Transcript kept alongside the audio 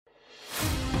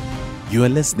You are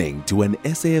listening to an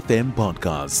SAFM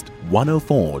podcast,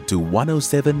 104 to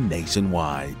 107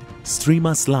 nationwide. Stream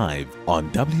us live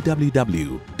on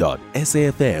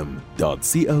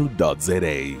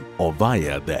www.safm.co.za or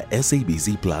via the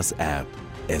SABC Plus app.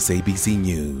 SABC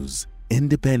News,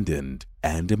 independent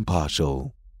and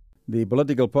impartial. The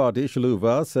political party,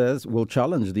 Xiluva, says will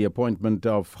challenge the appointment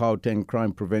of Gauteng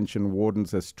Crime Prevention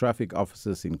Wardens as traffic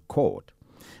officers in court.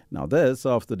 Now this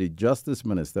after the Justice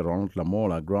Minister Ronald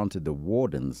Lamola granted the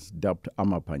wardens, dubbed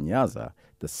amaPanyaza,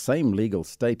 the same legal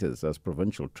status as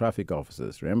provincial traffic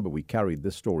officers. Remember, we carried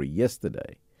this story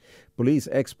yesterday. Police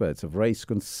experts have raised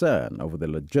concern over the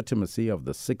legitimacy of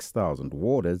the 6,000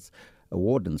 wardens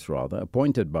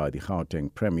appointed by the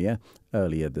Gauteng Premier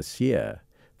earlier this year.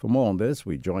 For more on this,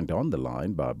 we joined on the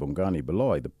line by Bongani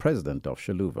Baloyi, the president of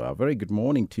Xiluva. A very good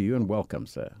morning to you and welcome,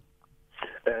 sir.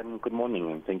 Good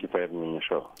morning, and thank you for having me on your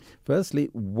show. Firstly,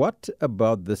 what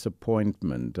about this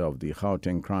appointment of the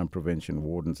Gauteng Crime Prevention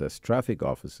Wardens as traffic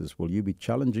officers will you be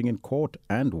challenging in court,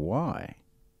 and why?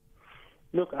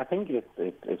 Look, I think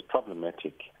it's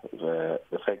problematic, the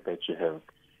fact that you have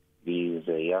these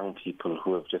young people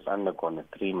who have just undergone a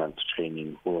 3-month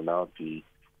training who will now be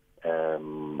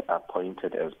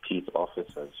appointed as peace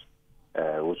officers,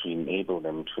 which will enable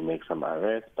them to make some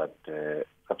arrests, but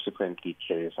subsequently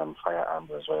carry some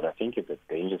firearms as well. I think it's a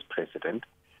dangerous precedent,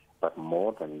 but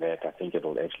more than that, I think it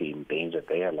will actually endanger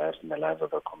their lives and the lives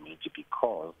of the community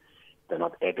because they're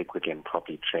not adequately and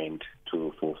properly trained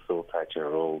to fulfill such a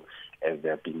role as they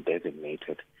have been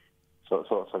designated. So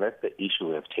that's the issue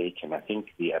we have taken. I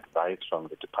think the advice from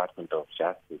the Department of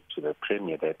Justice to the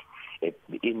Premier that it's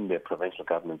in the provincial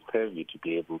government's purview to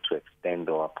be able to extend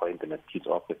or appoint them as peace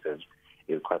officers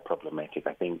is quite problematic.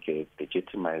 I think it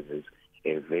legitimizes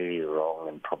a very wrong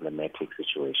and problematic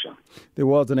situation. There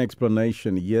was an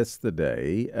explanation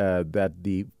yesterday that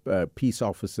the peace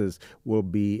officers will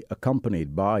be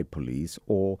accompanied by police,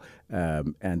 or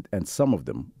and some of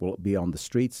them will be on the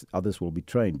streets. Others will be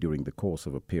trained during the course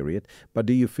of a period. But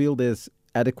do you feel there's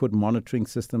adequate monitoring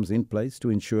systems in place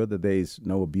to ensure that there is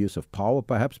no abuse of power,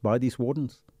 perhaps, by these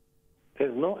wardens?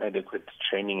 There's no adequate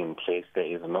training in place. There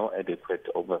is no adequate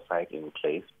oversight in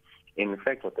place. In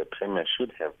fact, what the Premier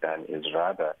should have done is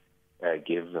rather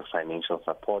give the financial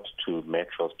support to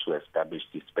metros to establish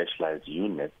these specialized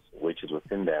units, which is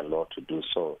within their law to do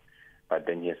so. But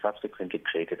then he has subsequently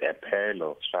created a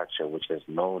parallel structure which has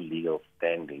no legal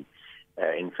standing.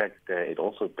 In fact, it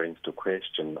also brings to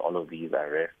question all of these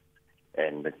arrests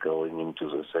and going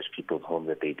into such people's homes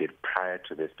that they did prior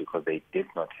to this because they did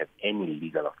not have any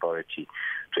legal authority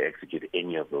to execute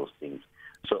any of those things.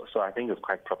 So I think it's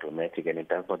quite problematic, and it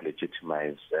does not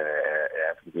legitimize.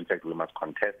 In fact, we must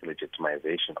contest the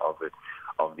legitimization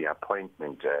of the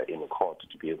appointment in court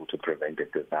to be able to prevent a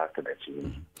disaster that's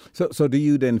unique. So do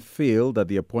you then feel that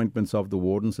the appointments of the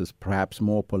wardens is perhaps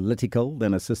more political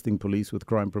than assisting police with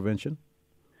crime prevention?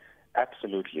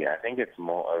 Absolutely. I think it's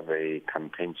more of a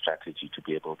campaign strategy to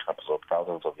be able to absorb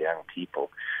thousands of young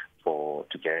people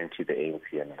to guarantee the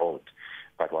ANC and vote.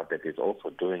 But what that is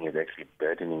also doing is actually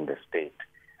burdening the state.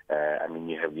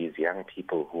 You have these young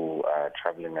people who are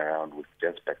traveling around with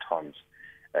just batons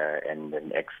and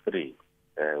an X3,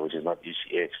 which is not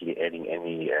actually adding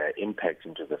any impact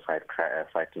into the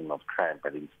fighting of crime,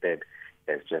 but instead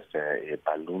there's just a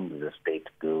balloon the state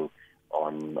bill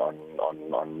on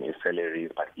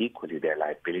salaries, but equally their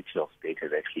liability of state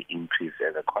has actually increased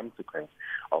as a consequence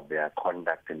of their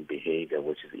conduct and behavior,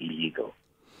 which is illegal.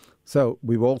 So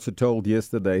we were also told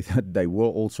yesterday that they will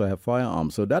also have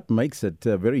firearms. So that makes it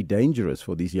very dangerous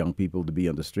for these young people to be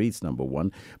on the streets, number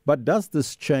one. But does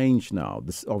this change now,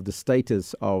 of the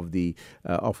status of the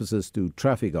officers to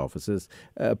traffic officers,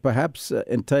 perhaps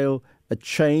entail a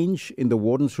change in the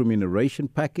warden's remuneration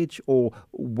package, or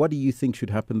what do you think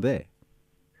should happen there?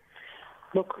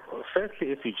 Look, firstly,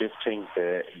 if you just change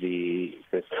their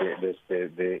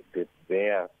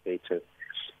status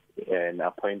and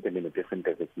appoint them in a different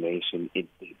designation, it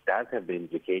does have the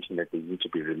implication that they need to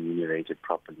be remunerated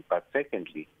properly. But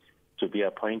secondly, to be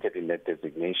appointed in that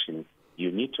designation,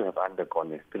 you need to have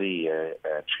undergone a 3-year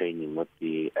training with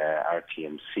the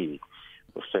RTMC.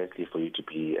 Firstly, for you to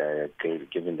be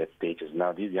given that status.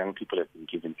 Now, these young people have been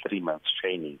given 3 months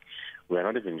training. We're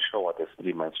not even sure what this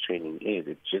 3 months training is.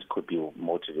 It just could be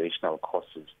motivational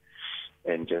courses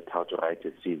and just how to write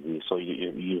a CV. So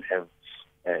you have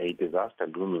a disaster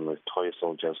looming with toy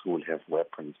soldiers who will have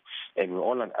weapons. And we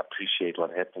all appreciate what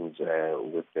happens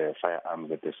with the firearms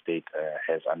that the state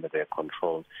has under their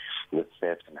control with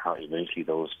theft, and how eventually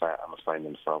those firearms find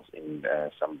themselves in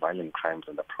some violent crimes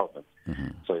in the province. Mm-hmm.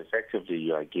 So effectively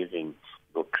you are giving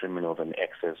or criminals an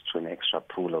access to an extra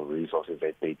pool of resources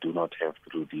that they do not have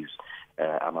through these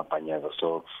amaPanyaza.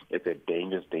 So it's a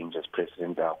dangerous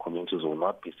precedent. Our communities will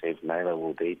not be safe, neither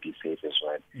will they be safe as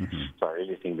well. So I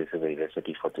really think this is a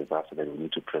recipe for disaster that we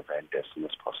need to prevent as soon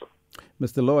as possible.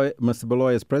 Mr.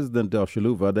 Baloyi, as President of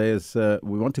Xiluva,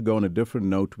 we want to go on a different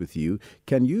note with you.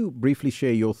 Can you briefly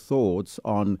share your thoughts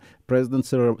on President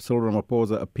Cyril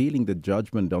Ramaphosa appealing the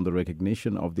judgment on the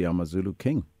recognition of the AmaZulu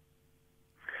king?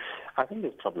 I think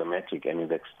it's problematic and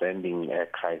is extending a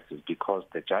crisis because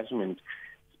the judgment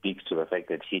speaks to the fact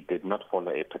that he did not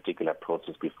follow a particular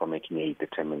process before making a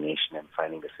determination and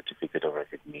signing the certificate of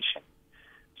recognition.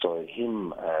 So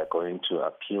him going to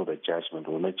appeal the judgment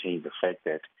will not change the fact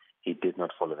that he did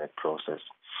not follow that process.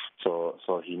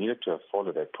 So he needed to have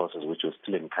followed that process, which was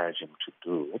still encourage him to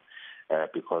do,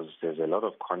 because there's a lot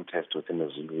of contest within the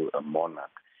Zulu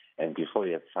monarch. And before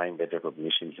he had signed that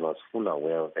recognition, he was fully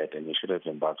aware of that, and he should have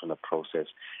embarked on a process,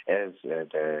 as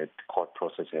the court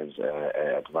process has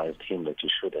advised him that he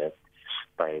should have,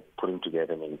 by putting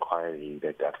together an inquiry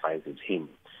that advises him.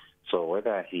 So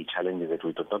whether he challenges it,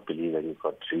 we do not believe that he's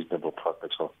got reasonable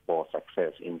prospects for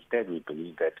success. Instead, we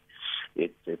believe that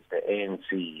it's the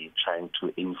ANC trying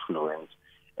to influence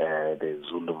the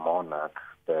Zulu monarch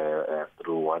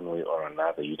through one way or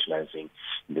another, utilizing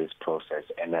this process.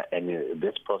 And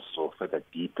this process will further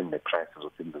deepen the crisis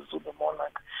within the Zulu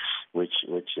monarch, which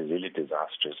is really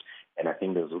disastrous. And I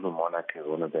think the Zulu monarch is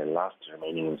one of the last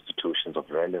remaining institutions of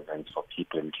relevance for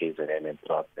people in KZN and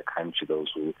throughout the country,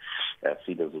 those who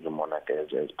see the Zulu monarch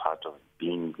as part of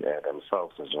being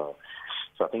themselves as well.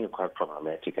 So I think it's quite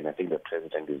problematic, and I think the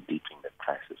president is deepening the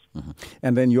crisis.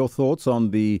 And then your thoughts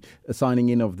on the signing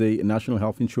in of the National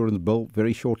Health Insurance Bill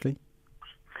very shortly?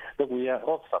 Look, we are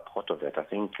all supportive of that. I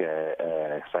think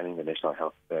signing the National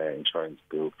Health Insurance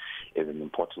Bill is an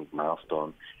important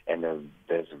milestone, and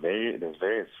there's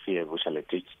various fears which are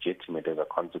legitimate as a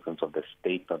consequence of the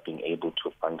state not being able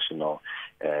to function or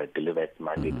deliver its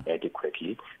mandate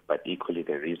adequately, but equally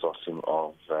the resourcing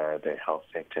of the health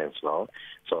sector as well.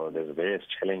 So there's various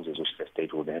challenges which the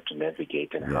state will have to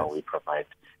navigate in how we provide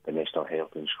the national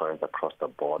health insurance across the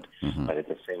board, but at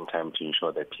the same time to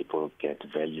ensure that people get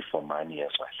value for money as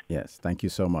well. Yes, thank you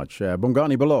so much.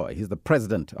 Bongani Baloyi, he's the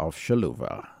president of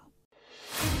Xiluva.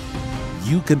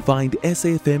 You can find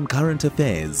SAFM Current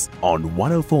Affairs on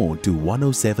 104 to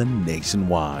 107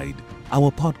 nationwide. Our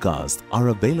podcasts are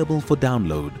available for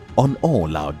download on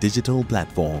all our digital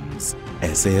platforms.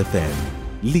 SAFM,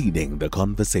 leading the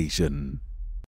conversation.